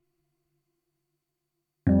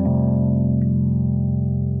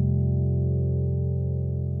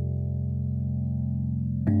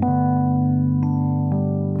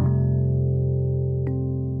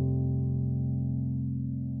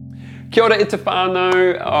Kia ora e te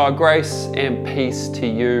whānau, grace and peace to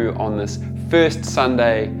you on this first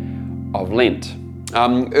Sunday of Lent.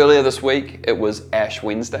 Earlier this week it was Ash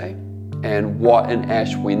Wednesday, and what an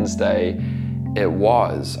Ash Wednesday it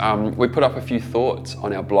was. We put up a few thoughts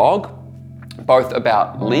on our blog, both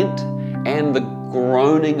about Lent and the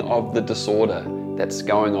groaning of the disorder that's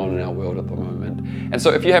going on in our world at the moment. And so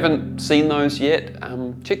if you haven't seen those yet,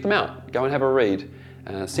 check them out. Go and have a read.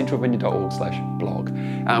 centralvineyard.org/blog.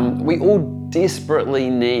 We all desperately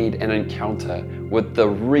need an encounter with the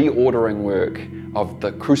reordering work of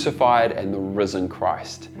the crucified and the risen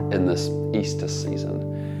Christ in this Easter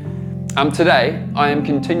season. Today, I am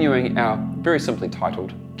continuing our very simply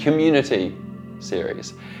titled Community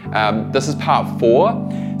series. This is part 4,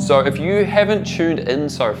 so if you haven't tuned in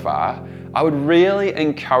so far, I would really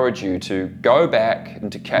encourage you to go back and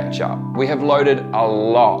to catch up. We have loaded a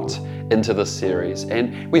lot into this series,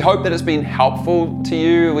 and we hope that it's been helpful to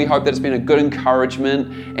you. We hope that it's been a good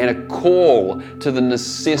encouragement and a call to the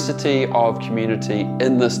necessity of community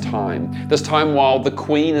in this time while the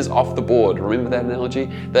Queen is off the board. Remember that analogy?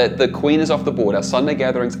 That the Queen is off the board. Our Sunday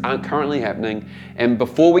gatherings aren't currently happening, and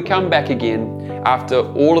before we come back again, after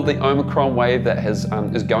all of the Omicron wave that is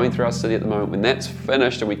going through our city at the moment, when that's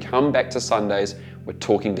finished and we come back to Sundays, we're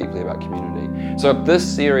talking deeply about community. So if this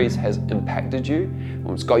series has impacted you,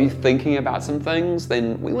 or it's got you thinking about some things,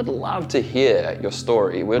 then we would love to hear your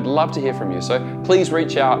story. We'd love to hear from you. So please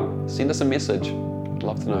reach out, send us a message. We'd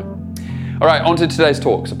love to know. All right, on to today's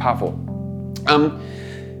talk, so part 4.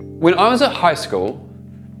 When I was at high school,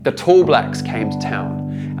 the Tall Blacks came to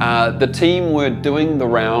town. The team were doing the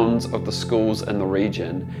rounds of the schools in the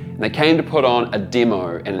region, and they came to put on a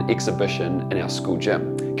demo and an exhibition in our school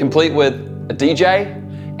gym, complete with a DJ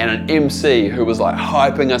and an MC who was like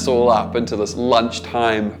hyping us all up into this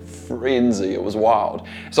lunchtime frenzy. It was wild.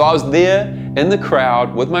 So I was there in the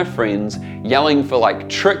crowd with my friends, yelling for like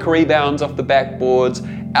trick rebounds off the backboards,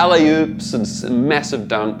 alley-oops and some massive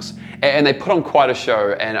dunks, and they put on quite a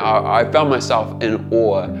show, and I found myself in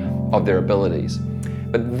awe of their abilities.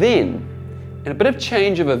 But then, in a bit of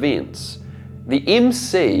change of events, the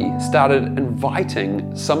MC started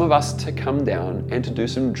inviting some of us to come down and to do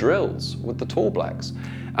some drills with the Tall Blacks.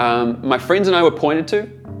 My friends and I were pointed to,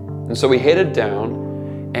 and so we headed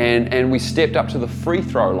down and we stepped up to the free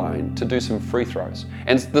throw line to do some free throws.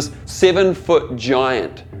 And this 7-foot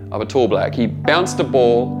giant of a Tall Black, he bounced a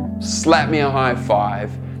ball, slapped me a high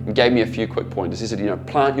five, and gave me a few quick pointers. He said,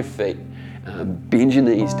 plant your feet, bend your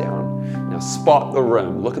knees down, now spot the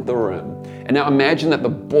rim, look at the rim. And now imagine that the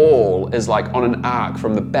ball is like on an arc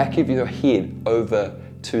from the back of your head over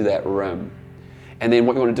to that rim. And then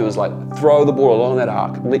what you want to do is like throw the ball along that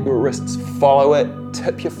arc, let your wrists follow it,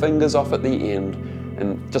 tip your fingers off at the end,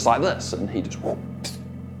 and just like this. And he just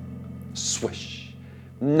swish,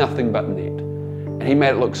 nothing but net. And he made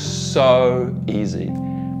it look so easy.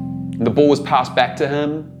 And the ball was passed back to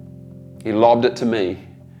him. He lobbed it to me.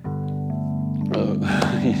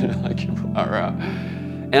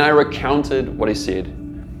 And I recounted what he said.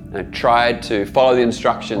 And I tried to follow the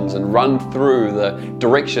instructions and run through the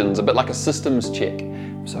directions, a bit like a systems check.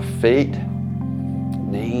 So feet,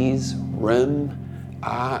 knees, rim,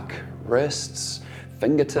 arc, wrists,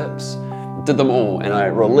 fingertips, did them all. And I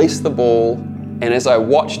released the ball, and as I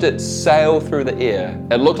watched it sail through the air,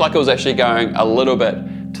 it looked like it was actually going a little bit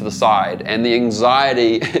to the side, and the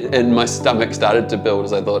anxiety in my stomach started to build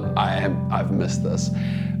as I thought, I've missed this.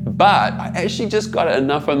 But I actually just got it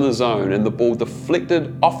enough in the zone, and the ball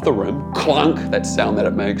deflected off the rim, clunk, that sound that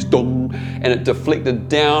it makes, dong, and it deflected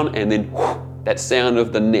down, and then whoosh, that sound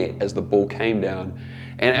of the net as the ball came down.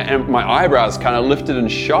 And my eyebrows kind of lifted in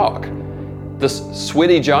shock. This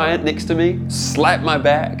sweaty giant next to me slapped my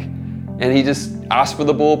back, and he just asked for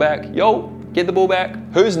the ball back. Yo, get the ball back,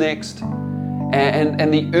 who's next?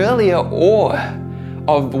 And the earlier awe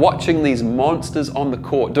of watching these monsters on the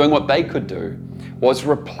court doing what they could do was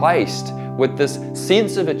replaced with this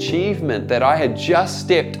sense of achievement that I had just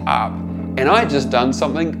stepped up and I had just done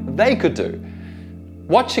something they could do.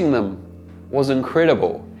 Watching them was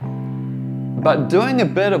incredible, but doing a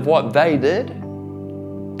bit of what they did,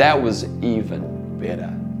 that was even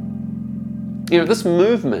better. This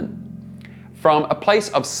movement from a place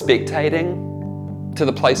of spectating to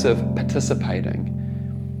the place of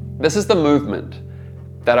participating, this is the movement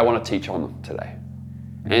that I want to teach on today.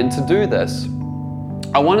 And to do this,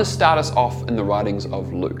 I want to start us off in the writings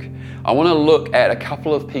of Luke. I want to look at a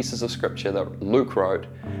couple of pieces of scripture that Luke wrote,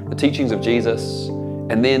 the teachings of Jesus,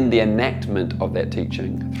 and then the enactment of that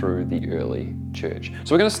teaching through the early church.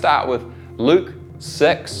 So we're going to start with Luke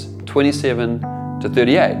 6, 27 to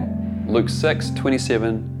 38. Luke 6,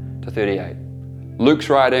 27 to 38. Luke's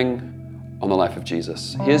writing, on the life of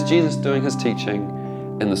Jesus. Here's Jesus doing his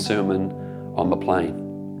teaching in the Sermon on the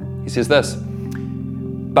Plain. He says this,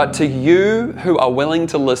 "But to you who are willing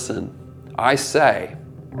to listen, I say,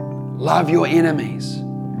 love your enemies.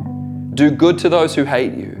 Do good to those who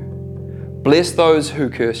hate you. Bless those who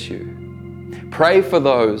curse you. Pray for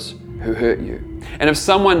those who hurt you. And if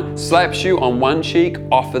someone slaps you on one cheek,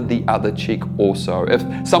 offer the other cheek also. If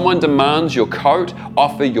someone demands your coat,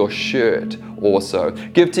 offer your shirt also.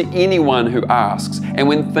 Give to anyone who asks. And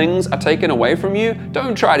when things are taken away from you,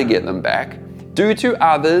 don't try to get them back. Do to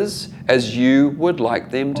others as you would like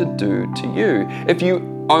them to do to you. If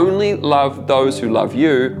you only love those who love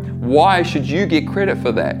you, why should you get credit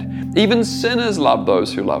for that? Even sinners love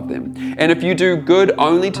those who love them. And if you do good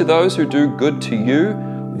only to those who do good to you,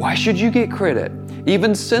 why should you get credit?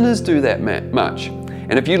 Even sinners do that much.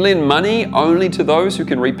 And if you lend money only to those who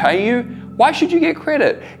can repay you, why should you get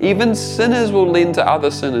credit? Even sinners will lend to other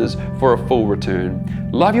sinners for a full return.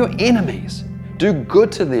 Love your enemies. Do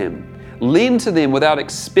good to them. Lend to them without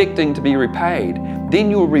expecting to be repaid.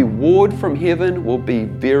 Then your reward from heaven will be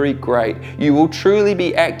very great. You will truly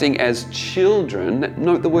be acting as children.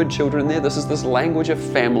 Note the word children there. This is this language of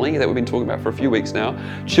family that we've been talking about for a few weeks now.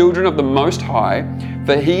 Children of the Most High,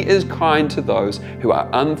 for He is kind to those who are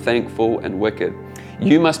unthankful and wicked.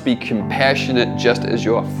 You must be compassionate just as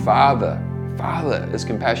your Father is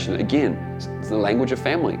compassionate. Again, it's the language of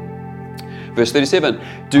family. Verse 37,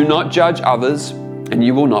 do not judge others, and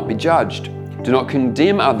you will not be judged. Do not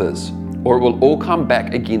condemn others, or it will all come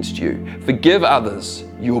back against you. Forgive others,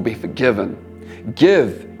 you will be forgiven.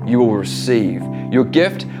 Give, you will receive. Your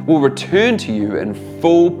gift will return to you in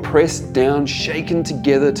full, pressed down, shaken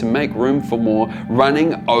together to make room for more,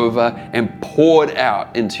 running over and poured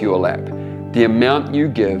out into your lap. The amount you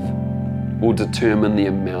give will determine the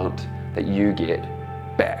amount that you get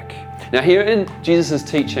back. Now here in Jesus'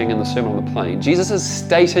 teaching in the Sermon on the Plain, Jesus is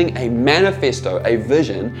stating a manifesto, a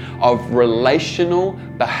vision of relational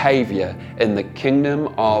behavior in the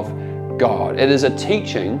kingdom of God. It is a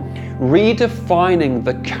teaching redefining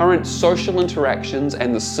the current social interactions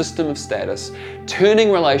and the system of status,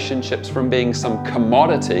 turning relationships from being some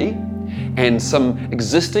commodity and some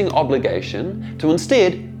existing obligation to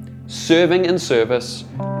instead serving in service,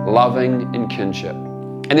 loving in kinship.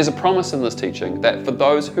 And there's a promise in this teaching that for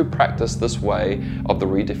those who practice this way of the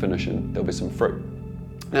redefinition, there'll be some fruit.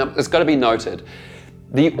 Now, it's got to be noted,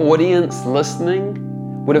 the audience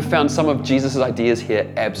listening would have found some of Jesus' ideas here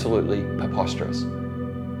absolutely preposterous.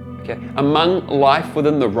 Okay? Among life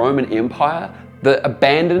within the Roman Empire, the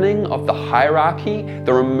abandoning of the hierarchy,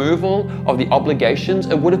 the removal of the obligations,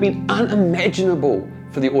 it would have been unimaginable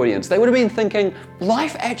for the audience. They would have been thinking,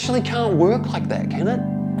 life actually can't work like that, can it?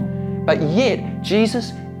 But yet,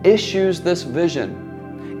 Jesus issues this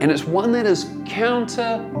vision, and it's one that is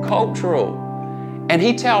counter-cultural. And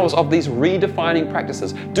he tells of these redefining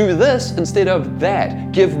practices. Do this instead of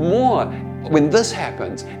that. Give more when this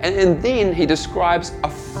happens. And then he describes a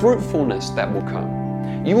fruitfulness that will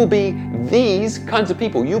come. You will be these kinds of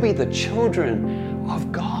people. You'll be the children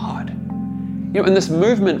of God. You know, in this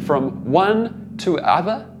movement from one to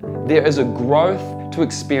other, there is a growth to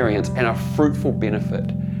experience and a fruitful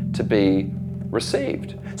benefit to be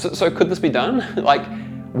received. So could this be done? Like,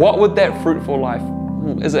 what would that fruitful life,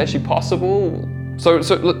 is it actually possible? So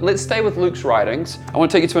let's stay with Luke's writings. I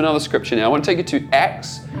want to take you to another scripture now. I want to take you to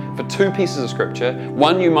Acts for two pieces of scripture.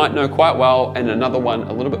 One you might know quite well, and another one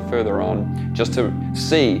a little bit further on, just to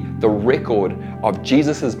see the record of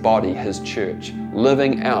Jesus' body, his church,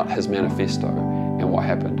 living out his manifesto and what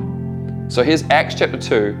happened. So here's Acts chapter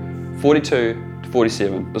 2, 42 to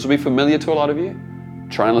 47. This will be familiar to a lot of you.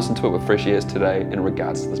 Try and listen to it with fresh ears today in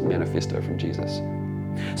regards to this manifesto from Jesus.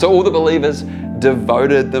 So all the believers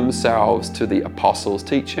devoted themselves to the apostles'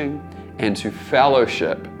 teaching and to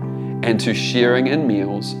fellowship and to sharing in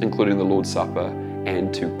meals, including the Lord's Supper,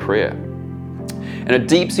 and to prayer. And a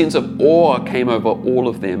deep sense of awe came over all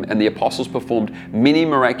of them, and the apostles performed many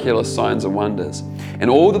miraculous signs and wonders. And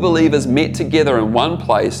all the believers met together in one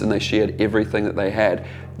place, and they shared everything that they had.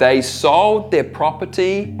 They sold their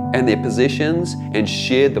property and their possessions and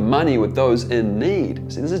shared the money with those in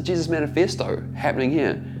need. See, this is Jesus' manifesto happening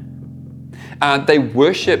here. They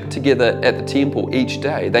worshiped together at the temple each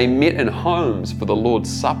day. They met in homes for the Lord's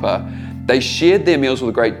Supper. They shared their meals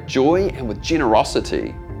with great joy and with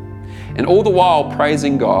generosity. And all the while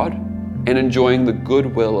praising God and enjoying the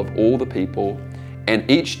goodwill of all the people. And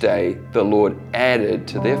each day the Lord added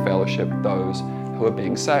to their fellowship those who are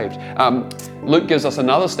being saved. Luke gives us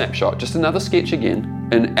another snapshot, just another sketch again,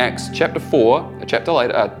 in Acts chapter 4, a chapter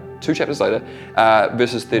later, 2 chapters later,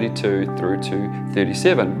 verses 32 through to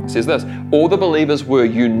 37. It says this: all the believers were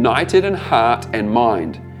united in heart and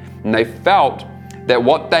mind, and they felt that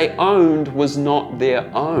what they owned was not their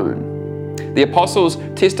own. The apostles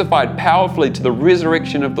testified powerfully to the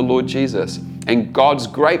resurrection of the Lord Jesus, and God's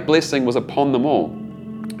great blessing was upon them all.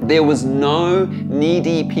 There was no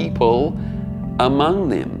needy people among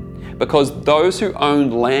them, because those who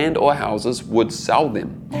owned land or houses would sell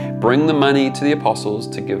them, bring the money to the apostles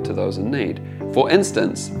to give to those in need. For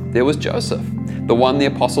instance, there was Joseph, the one the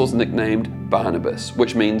apostles nicknamed Barnabas,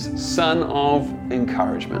 which means son of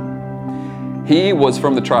encouragement. He was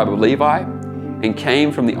from the tribe of Levi and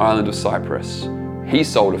came from the island of Cyprus. He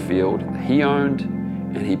sold a field that he owned,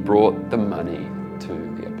 and he brought the money to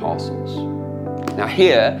the apostles. Now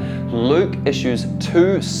here, Luke issues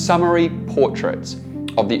two summary portraits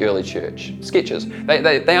of the early church, sketches.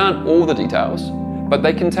 They aren't all the details, but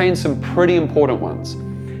they contain some pretty important ones.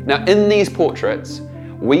 Now in these portraits,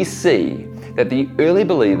 we see that the early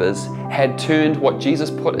believers had turned what Jesus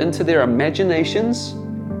put into their imaginations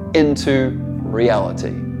into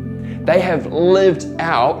reality. They have lived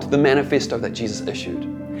out the manifesto that Jesus issued.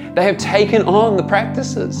 They have taken on the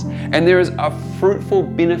practices, and there is a fruitful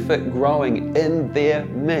benefit growing in their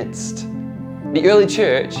midst. The early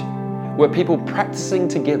church were people practicing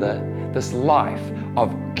together this life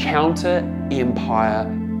of counter-empire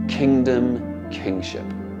kingdom kingship.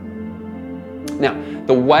 Now,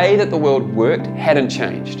 the way that the world worked hadn't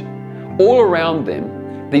changed. All around them,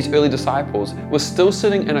 these early disciples were still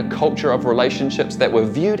sitting in a culture of relationships that were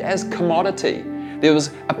viewed as commodity. There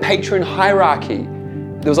was a patron hierarchy.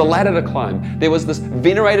 There was a ladder to climb. There was this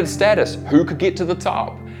venerated status. Who could get to the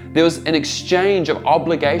top? There was an exchange of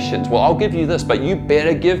obligations. Well, I'll give you this, but you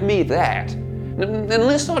better give me that. And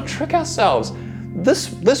let's not trick ourselves.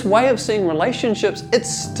 This way of seeing relationships, it's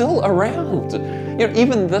still around.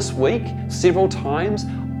 Even this week, several times,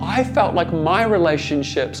 I felt like my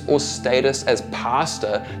relationships or status as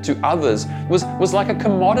pastor to others was like a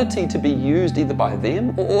commodity to be used either by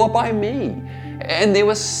them or by me. And there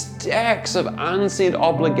were stacks of unsaid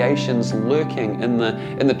obligations lurking in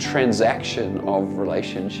the transaction of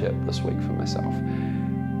relationship this week for myself.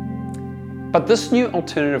 But this new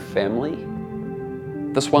alternative family,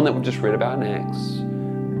 this one that we just read about in Acts,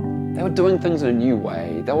 they were doing things in a new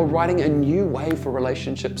way. They were writing a new way for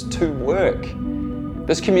relationships to work.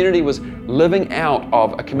 This community was living out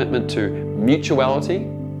of a commitment to mutuality,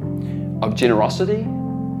 of generosity,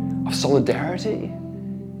 of solidarity,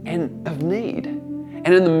 and of need. And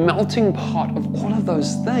in the melting pot of all of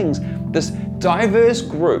those things, this diverse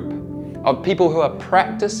group of people who are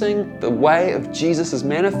practicing the way of Jesus'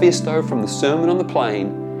 manifesto from the Sermon on the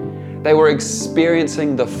Plain, they were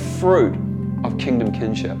experiencing the fruit of kingdom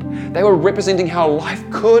kinship. They were representing how life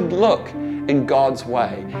could look in God's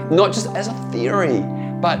way, not just as a theory,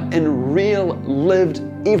 but in real, lived,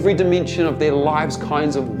 every dimension of their lives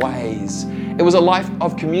kinds of ways. It was a life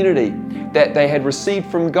of community that they had received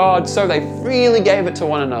from God, so they freely gave it to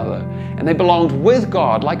one another. And they belonged with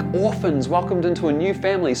God like orphans welcomed into a new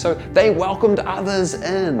family, so they welcomed others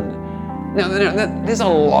in. Now, there's a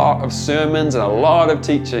lot of sermons and a lot of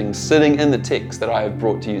teaching sitting in the text that I have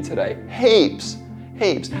brought to you today. Heaps.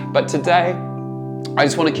 But today, I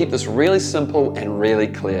just want to keep this really simple and really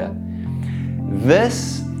clear.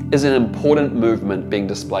 This is an important movement being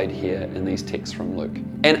displayed here in these texts from Luke.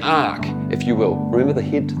 An arc, if you will. Remember the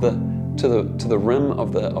head to the rim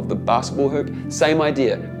of the basketball hoop? Same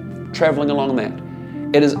idea, traveling along that.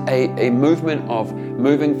 It is a movement of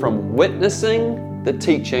moving from witnessing the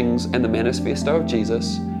teachings and the manifesto of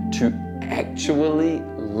Jesus to actually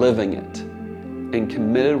living it in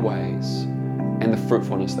committed ways and the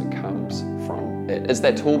fruitfulness that comes from it. It's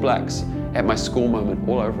that Tall Blacks at my school moment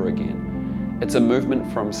all over again. It's a movement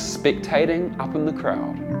from spectating up in the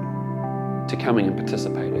crowd to coming and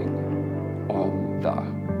participating on the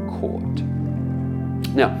court.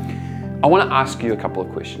 Now, I want to ask you a couple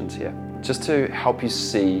of questions here, just to help you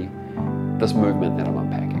see this movement that I'm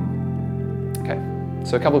unpacking. Okay,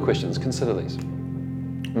 so a couple of questions, consider these.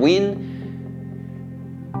 When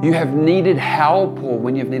you have needed help or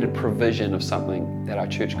when you've needed provision of something that our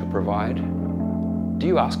church could provide, do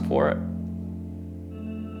you ask for it?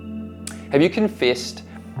 Have you confessed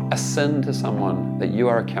a sin to someone that you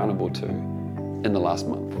are accountable to in the last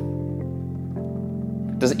month?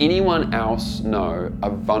 Does anyone else know a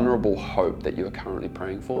vulnerable hope that you are currently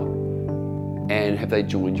praying for? And have they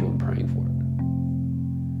joined you in praying for it?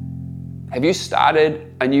 Have you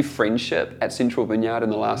started a new friendship at Central Vineyard in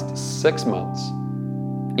the last 6 months,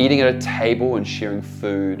 eating at a table and sharing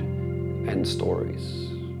food and stories?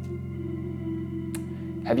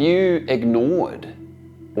 Have you ignored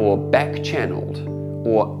or back-channeled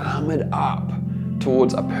or armored up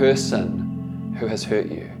towards a person who has hurt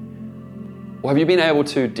you? Or have you been able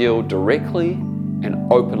to deal directly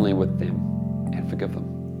and openly with them and forgive them?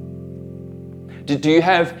 Do you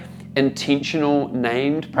have intentional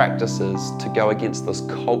named practices to go against this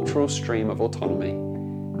cultural stream of autonomy?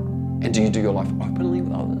 And do you do your life openly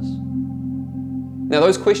with others? Now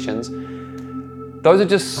those are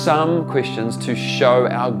just some questions to show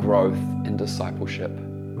our growth in discipleship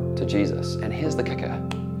to Jesus. And here's the kicker.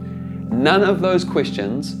 None of those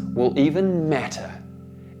questions will even matter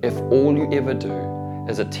if all you ever do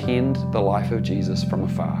is attend the life of Jesus from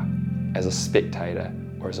afar as a spectator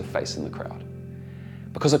or as a face in the crowd.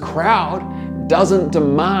 Because a crowd doesn't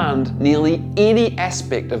demand nearly any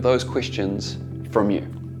aspect of those questions from you.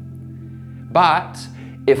 But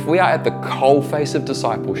if we are at the coalface of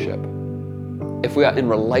discipleship, if we are in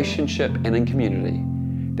relationship and in community,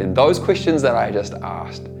 then those questions that I just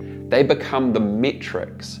asked, they become the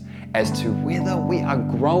metrics as to whether we are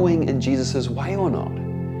growing in Jesus' way or not.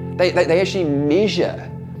 They actually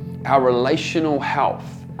measure our relational health.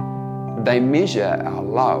 They measure our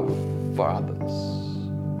love for others.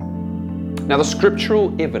 Now, the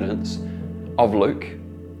scriptural evidence of Luke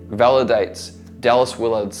validates Dallas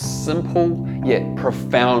Willard's simple yet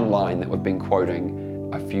profound line that we've been quoting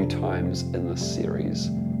a few times in this series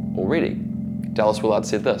already. Dallas Willard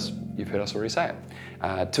said this, you've heard us already say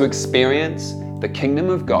it. To experience the kingdom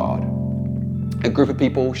of God, a group of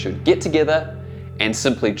people should get together and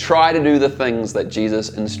simply try to do the things that Jesus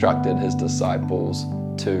instructed his disciples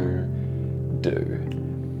to do.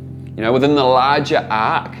 You know, within the larger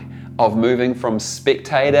arc of moving from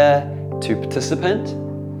spectator to participant,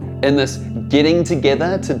 in this getting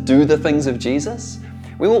together to do the things of Jesus,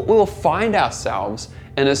 we will find ourselves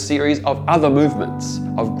in a series of other movements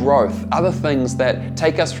of growth, other things that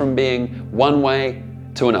take us from being one way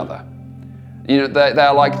to another. You know, they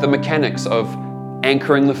are like the mechanics of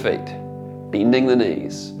anchoring the feet, bending the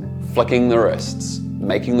knees, flicking the wrists,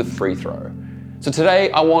 making the free throw. So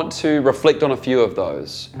today I want to reflect on a few of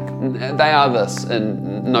those. They are this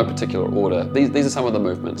in no particular order. These are some of the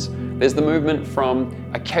movements. There's the movement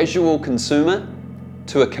from a casual consumer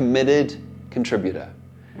to a committed contributor.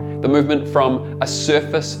 The movement from a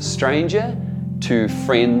surface stranger to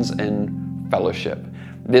friends in fellowship.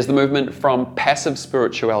 There's the movement from passive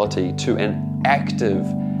spirituality to an active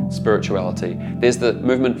spirituality. There's the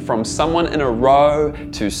movement from someone in a row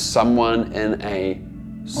to someone in a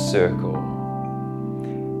circle.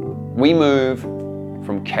 We move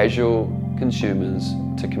from casual consumers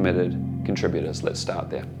to committed contributors. Let's start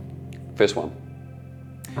there. First one.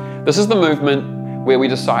 This is the movement where we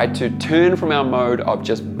decide to turn from our mode of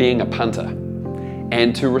just being a punter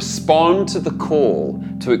and to respond to the call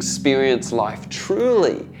to experience life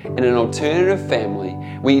truly in an alternative family.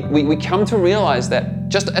 We come to realize that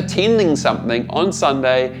just attending something on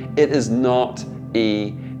Sunday, it is not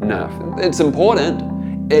enough. It's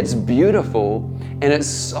important, it's beautiful, and it's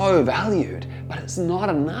so valued, but it's not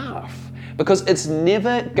enough because it's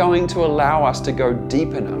never going to allow us to go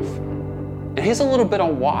deep enough. And here's a little bit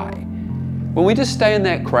on why. When we just stay in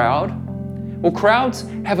that crowd, well, crowds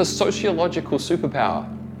have a sociological superpower.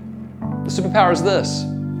 The superpower is this: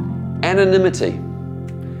 anonymity.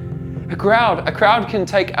 A crowd can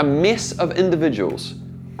take a mess of individuals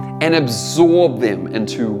and absorb them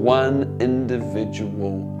into one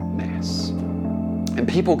individual mass. And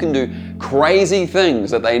people can do crazy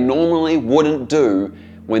things that they normally wouldn't do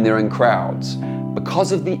when they're in crowds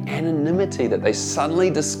because of the anonymity that they suddenly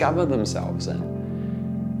discover themselves in.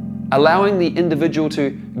 Allowing the individual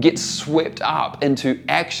to get swept up into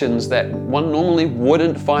actions that one normally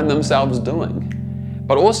wouldn't find themselves doing.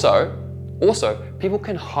 But also, people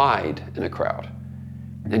can hide in a crowd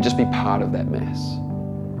and just be part of that mess.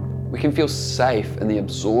 We can feel safe in the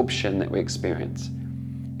absorption that we experience,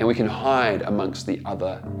 and we can hide amongst the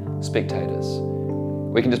other spectators.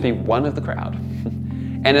 We can just be one of the crowd.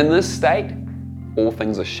 And in this state, all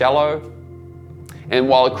things are shallow. And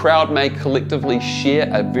while a crowd may collectively share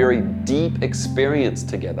a very deep experience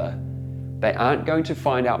together, they aren't going to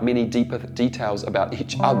find out many deeper details about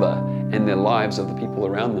each other and their lives of the people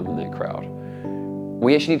around them in that crowd.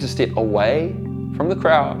 We actually need to step away from the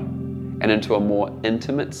crowd and into a more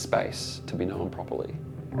intimate space to be known properly.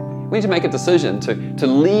 We need to make a decision to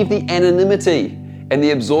leave the anonymity and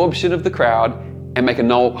the absorption of the crowd and make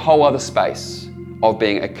a whole other space of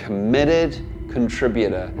being a committed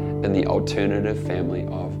contributor in the alternative family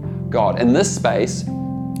of God. In this space,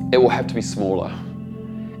 it will have to be smaller.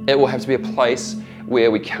 It will have to be a place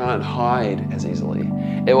where we can't hide as easily.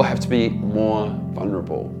 It will have to be more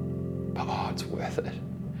vulnerable. But it's worth it.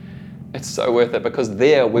 It's so worth it, because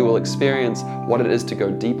there we will experience what it is to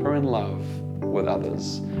go deeper in love with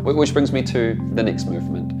others. Which brings me to the next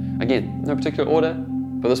movement. Again, no particular order,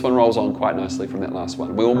 but this one rolls on quite nicely from that last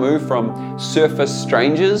one. We will move from surface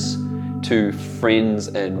strangers to friends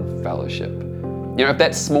in fellowship. You know, if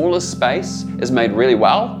that smaller space is made really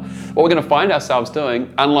well, what we're going to find ourselves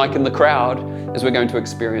doing, unlike in the crowd, is we're going to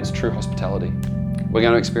experience true hospitality. We're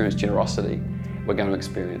going to experience generosity. We're going to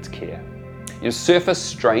experience care. You know, surface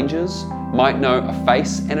strangers might know a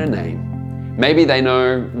face and a name. Maybe they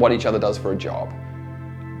know what each other does for a job.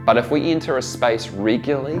 But if we enter a space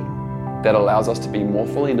regularly that allows us to be more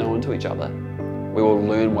fully known to each other, we will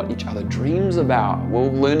learn what each other dreams about.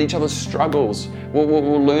 We'll learn each other's struggles.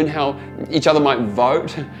 We'll learn how each other might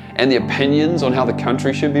vote and the opinions on how the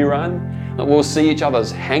country should be run. We'll see each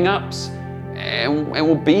other's hang-ups, and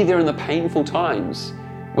we'll be there in the painful times.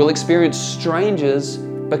 We'll experience strangers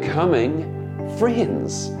becoming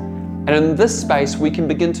friends. And in this space, we can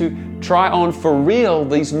begin to try on for real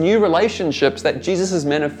these new relationships that Jesus'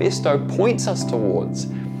 manifesto points us towards.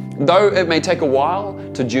 Though it may take a while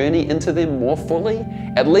to journey into them more fully,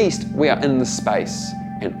 at least we are in the space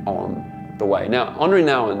and on the way. Now, Henri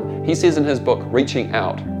Nouwen, he says in his book, Reaching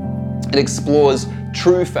Out, it explores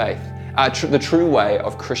true faith, the true way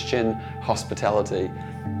of Christian hospitality.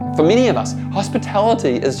 For many of us,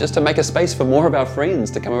 hospitality is just to make a space for more of our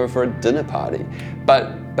friends to come over for a dinner party.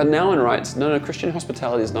 But Nouwen writes, no, Christian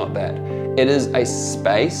hospitality is not that. It is a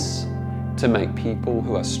space to make people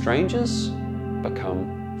who are strangers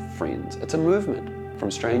become friends. It's a movement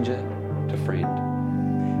from stranger to friend.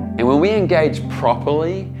 And when we engage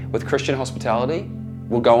properly with Christian hospitality,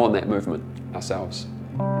 we'll go on that movement ourselves.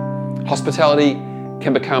 Hospitality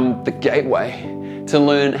can become the gateway to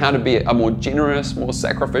learn how to be a more generous, more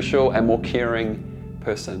sacrificial, and more caring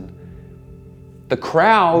person. The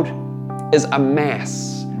crowd is a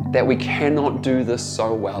mass that we cannot do this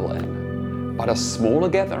so well in. But a smaller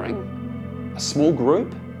gathering, a small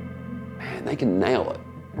group, man, they can nail it.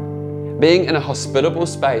 Being in a hospitable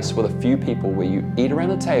space with a few people where you eat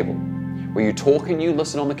around a table, where you talk and you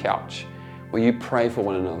listen on the couch, where you pray for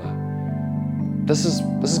one another. This is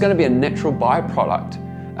going to be a natural byproduct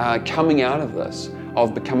coming out of this,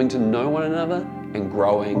 of becoming to know one another and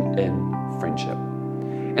growing in friendship.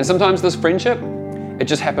 And sometimes this friendship, it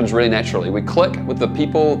just happens really naturally. We click with the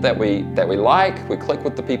people that we like, we click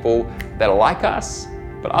with the people that are like us,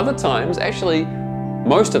 but other times, actually,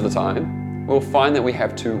 most of the time, we'll find that we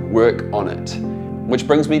have to work on it. Which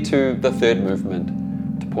brings me to the third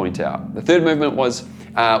movement to point out. The third movement was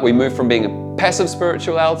we moved from being a passive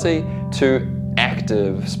spirituality to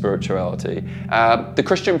active spirituality. The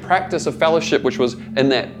Christian practice of fellowship, which was in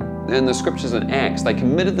the scriptures in Acts, they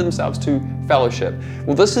committed themselves to fellowship.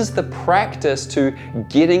 Well, this is the practice to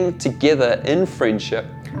getting together in friendship,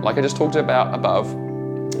 like I just talked about above,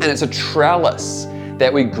 and it's a trellis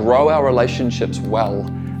that we grow our relationships well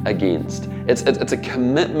against. It's a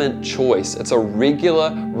commitment choice. It's a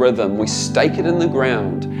regular rhythm. We stake it in the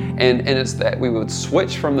ground, and it's that we would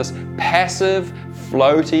switch from this passive,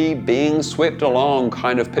 floaty, being swept along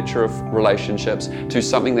kind of picture of relationships to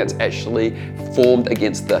something that's actually formed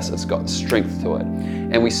against this. It's got strength to it.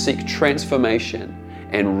 And we seek transformation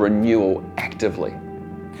and renewal actively.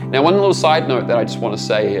 Now, one little side note that I just want to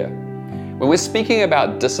say here. When we're speaking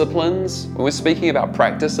about disciplines, when we're speaking about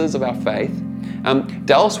practices of our faith,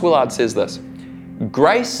 Dallas Willard says this: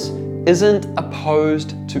 grace isn't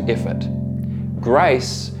opposed to effort.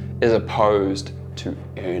 Grace is opposed to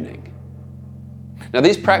earning. Now,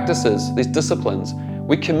 these practices, these disciplines,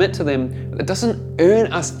 we commit to them. It doesn't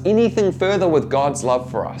earn us anything further with God's love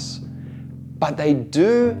for us, but they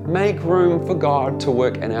do make room for God to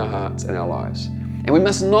work in our hearts and our lives. And we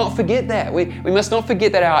must not forget that. We must not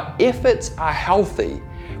forget that our efforts are healthy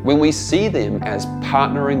when we see them as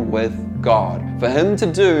partnering with God, for Him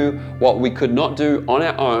to do what we could not do on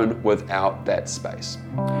our own without that space.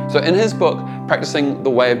 So in his book, Practicing the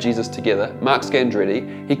Way of Jesus Together, Mark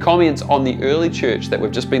Scandretti, he comments on the early church that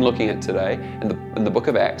we've just been looking at today in the book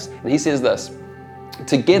of Acts, and he says this: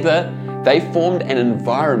 together they formed an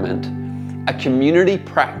environment, a community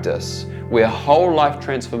practice where whole life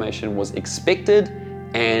transformation was expected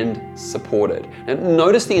and supported. And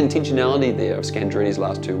notice the intentionality there of Scandretti's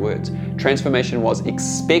last two words. Transformation was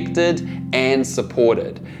expected and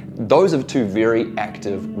supported. Those are two very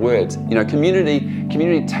active words. You know,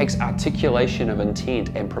 community takes articulation of intent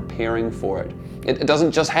and preparing for it. It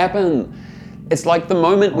doesn't just happen. It's like the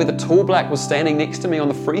moment where the tall black was standing next to me on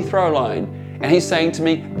the free throw line, and he's saying to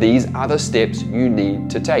me, these are the steps you need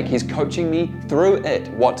to take. He's coaching me through it,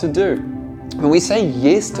 what to do. When we say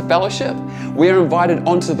yes to fellowship, we are invited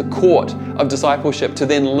onto the court of discipleship to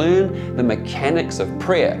then learn the mechanics of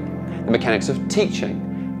prayer, the mechanics of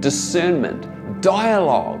teaching, discernment,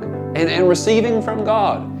 dialogue, and receiving from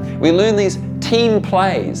God. We learn these team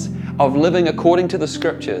plays of living according to the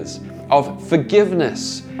scriptures, of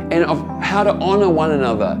forgiveness, and of how to honor one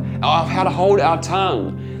another, of how to hold our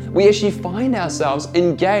tongue. We actually find ourselves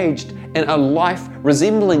engaged in a life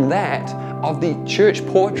resembling that of the church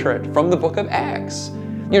portrait from the book of Acts.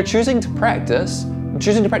 Choosing to practice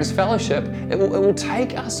fellowship, it will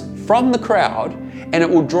take us from the crowd, and it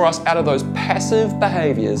will draw us out of those passive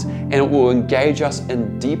behaviors, and it will engage us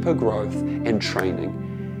in deeper growth and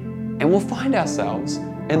training. And we'll find ourselves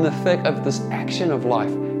in the thick of this action of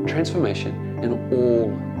life transformation in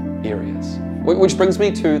all areas. Which brings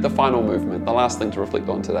me to the final movement, the last thing to reflect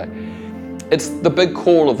on today. It's the big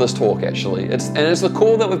call of this talk, actually. It's the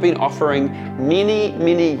call that we've been offering many,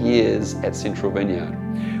 many years at Central Vineyard.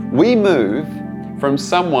 We move from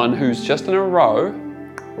someone who's just in a row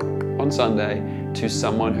on Sunday to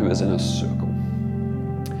someone who is in a circle.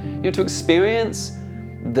 To experience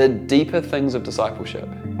the deeper things of discipleship,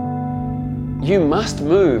 you must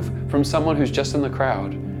move from someone who's just in the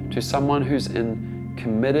crowd to someone who's in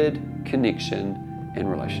committed connection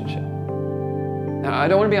and relationship. Now, I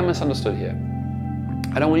don't want to be misunderstood here.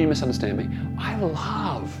 I don't want you to misunderstand me. I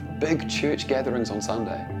love big church gatherings on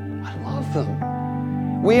Sunday. I love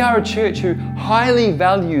them. We are a church who highly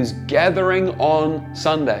values gathering on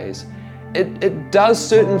Sundays. It does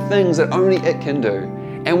certain things that only it can do.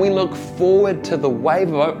 And we look forward to the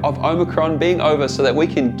wave of Omicron being over so that we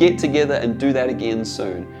can get together and do that again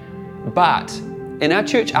soon. But in our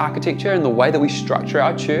church architecture and the way that we structure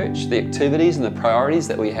our church, the activities and the priorities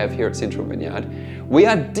that we have here at Central Vineyard, we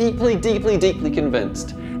are deeply, deeply, deeply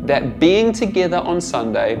convinced that being together on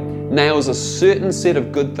Sunday nails a certain set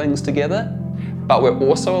of good things together, but we're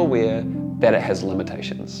also aware that it has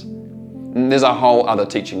limitations. And there's a whole other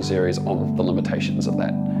teaching series on the limitations of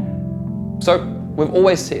that. So we've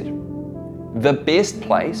always said, the best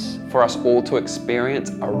place for us all to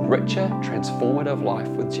experience a richer, transformative life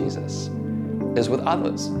with Jesus is with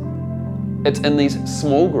others. It's in these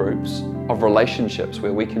small groups of relationships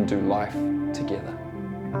where we can do life together.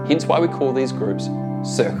 Hence why we call these groups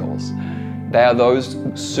circles. They are those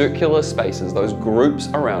circular spaces, those groups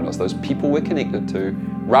around us, those people we're connected to,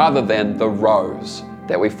 rather than the rows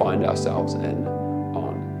that we find ourselves in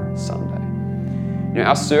on Sunday.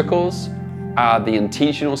 Our circles are the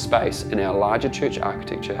intentional space in our larger church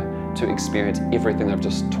architecture to experience everything I've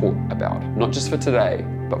just taught about, not just for today,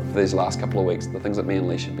 but for these last couple of weeks, the things that me and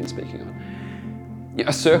Leisha have been speaking on.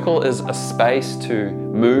 A circle is a space to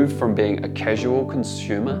move from being a casual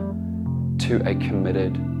consumer to a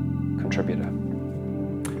committed contributor.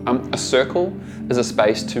 A circle is a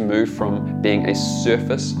space to move from being a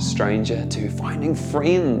surface stranger to finding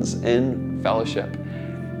friends in fellowship.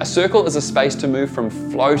 A circle is a space to move from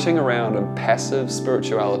floating around in passive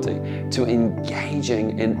spirituality to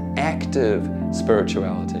engaging in active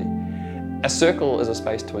spirituality. A circle is a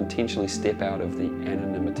space to intentionally step out of the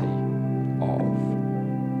anonymity of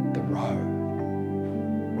the row.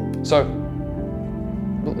 So,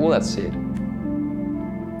 with all that said,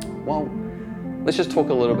 well, let's just talk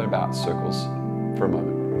a little bit about circles for a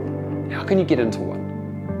moment. How can you get into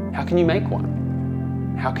one? How can you make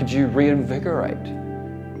one? How could you reinvigorate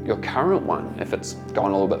your current one if it's gone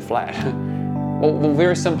a little bit flat? Well,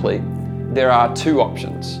 very simply, there are two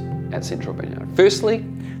options at Central Vineyard. Firstly,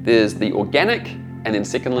 there's the organic, and then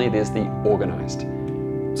secondly, there's the organized.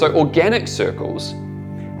 So organic circles,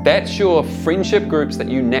 that's your friendship groups that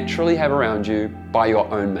you naturally have around you by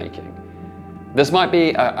your own making. This might be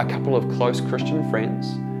a couple of close Christian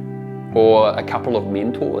friends, or a couple of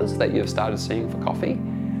mentors that you've started seeing for coffee,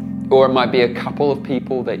 or it might be a couple of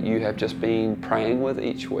people that you have just been praying with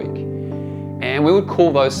each week. And we would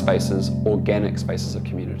call those spaces organic spaces of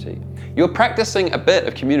community. You're practicing a bit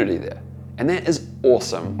of community there, and that is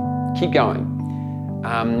awesome. Keep going.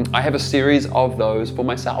 I have a series of those for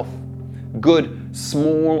myself. Good,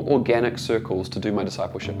 small, organic circles to do my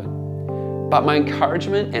discipleship in. But my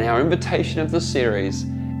encouragement and our invitation of this series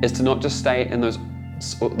is to not just stay in those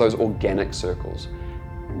organic circles,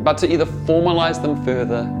 but to either formalize them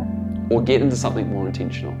further or get into something more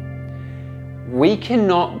intentional. We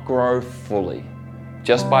cannot grow fully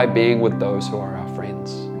just by being with those who are our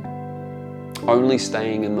friends. Only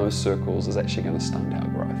staying in those circles is actually going to stunt our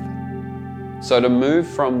growth. So to move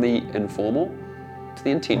from the informal to the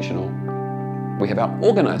intentional, we have our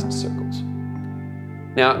organized circles.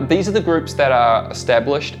 Now, these are the groups that are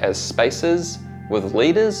established as spaces with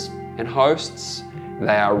leaders and hosts.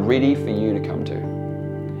 They are ready for you to come to.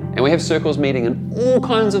 And And we have circles meeting in all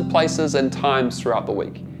kinds of places and times throughout the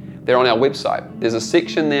week. They're on our website. There's a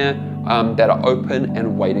section there that are open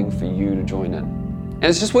and waiting for you to join in. And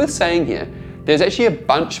it's just worth saying here, there's actually a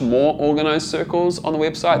bunch more organized circles on the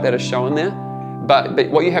website that are shown there.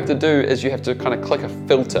 But what you have to do is you have to kind of click a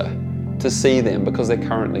filter to see them because they're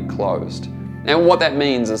currently closed. And what that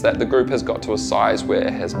means is that the group has got to a size where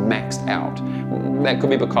it has maxed out. That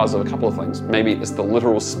could be because of a couple of things. Maybe it's the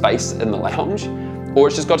literal space in the lounge, or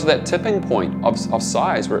it's just got to that tipping point of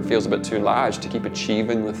size where it feels a bit too large to keep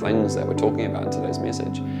achieving the things that we're talking about in today's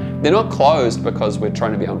message. They're not closed because we're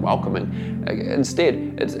trying to be unwelcoming.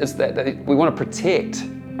 Instead, it's that we want to protect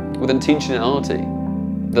with intentionality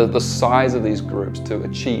the size of these groups to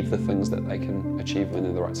achieve the things that they can achieve when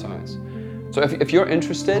they're the right size. So if you're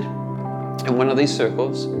interested in one of these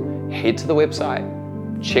circles, head to the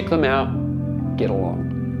website, check them out, get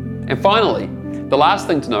along. And finally, the last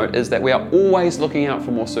thing to note is that we are always looking out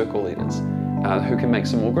for more circle leaders who can make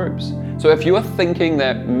some more groups. So if you are thinking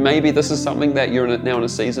that maybe this is something that you're now in a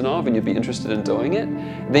season of and you'd be interested in doing it,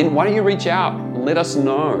 then why don't you reach out, let us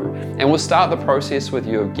know, and we'll start the process with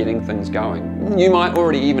you of getting things going. You might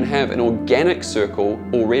already even have an organic circle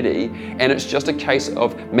already, and it's just a case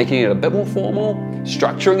of making it a bit more formal,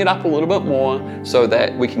 structuring it up a little bit more so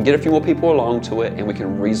that we can get a few more people along to it and we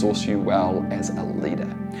can resource you well as a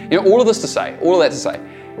leader. You know, all of that to say,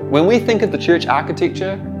 when we think of the church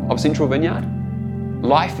architecture of Central Vineyard,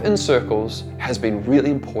 life in circles has been really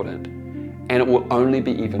important, and it will only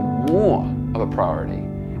be even more of a priority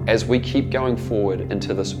as we keep going forward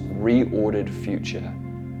into this reordered future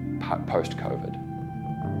post-COVID.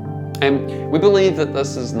 And we believe that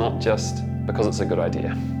this is not just because it's a good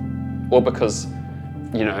idea, or because,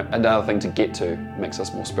 another thing to get to makes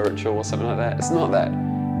us more spiritual or something like that. It's not that.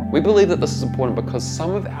 We believe that this is important because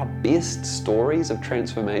some of our best stories of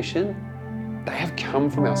transformation, they have come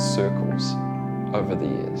from our circles over the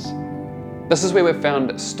years. This is where we've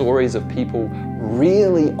found stories of people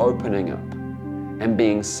really opening up and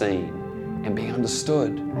being seen and being understood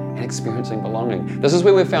and experiencing belonging. This is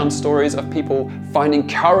where we've found stories of people finding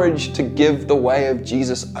courage to give the way of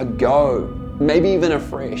Jesus a go, maybe even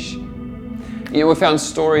afresh. We found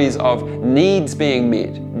stories of needs being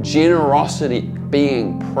met, generosity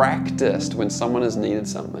being practiced when someone has needed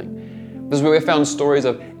something. This is where we found stories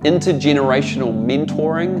of intergenerational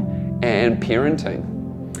mentoring and parenting.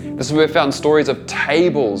 This is where we found stories of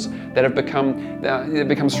tables that have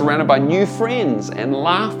become surrounded by new friends and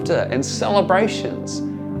laughter and celebrations.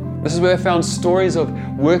 This is where we found stories of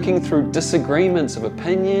working through disagreements of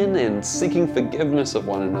opinion and seeking forgiveness of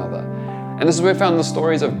one another. And this is where we found the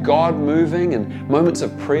stories of God moving in moments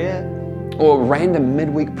of prayer or random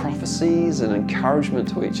midweek prophecies and encouragement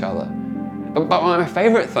to each other. But my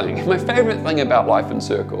favorite thing about Life in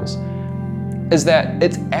Circles is that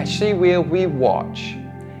it's actually where we watch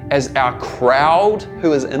as our crowd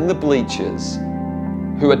who is in the bleachers,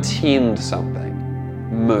 who attend something,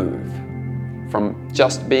 move from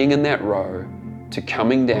just being in that row to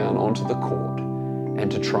coming down onto the court and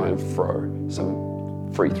to try and throw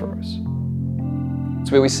some free throws.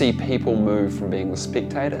 It's where we see people move from being the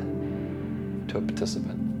spectator to a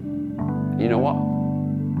participant. You know what?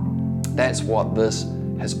 That's what this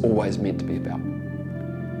has always meant to be about.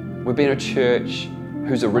 We've been a church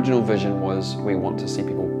whose original vision was we want to see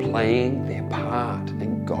people playing their part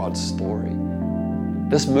in God's story.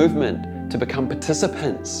 This movement to become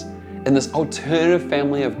participants in this alternative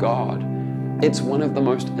family of God, it's one of the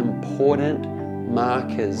most important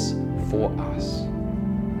markers for us.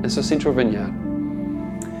 And so Central Vineyard,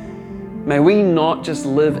 may we not just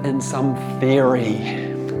live in some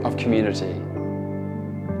theory of community,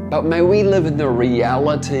 but may we live in the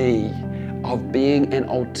reality of being an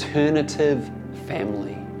alternative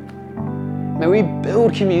family. May we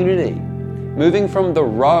build community, moving from the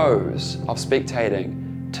rows of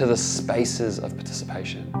spectating to the spaces of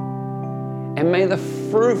participation. And may the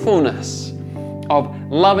fruitfulness of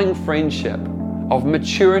loving friendship, of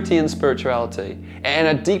maturity in spirituality, and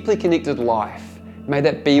a deeply connected life, may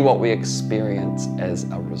that be what we experience as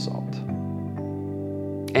a result.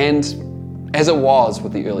 And as it was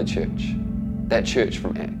with the early church, that church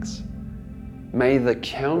from Acts, may the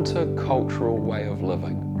countercultural way of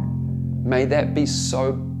living, may that be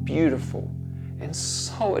so beautiful and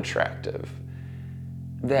so attractive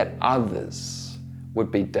that others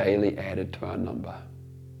would be daily added to our number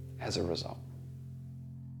as a result.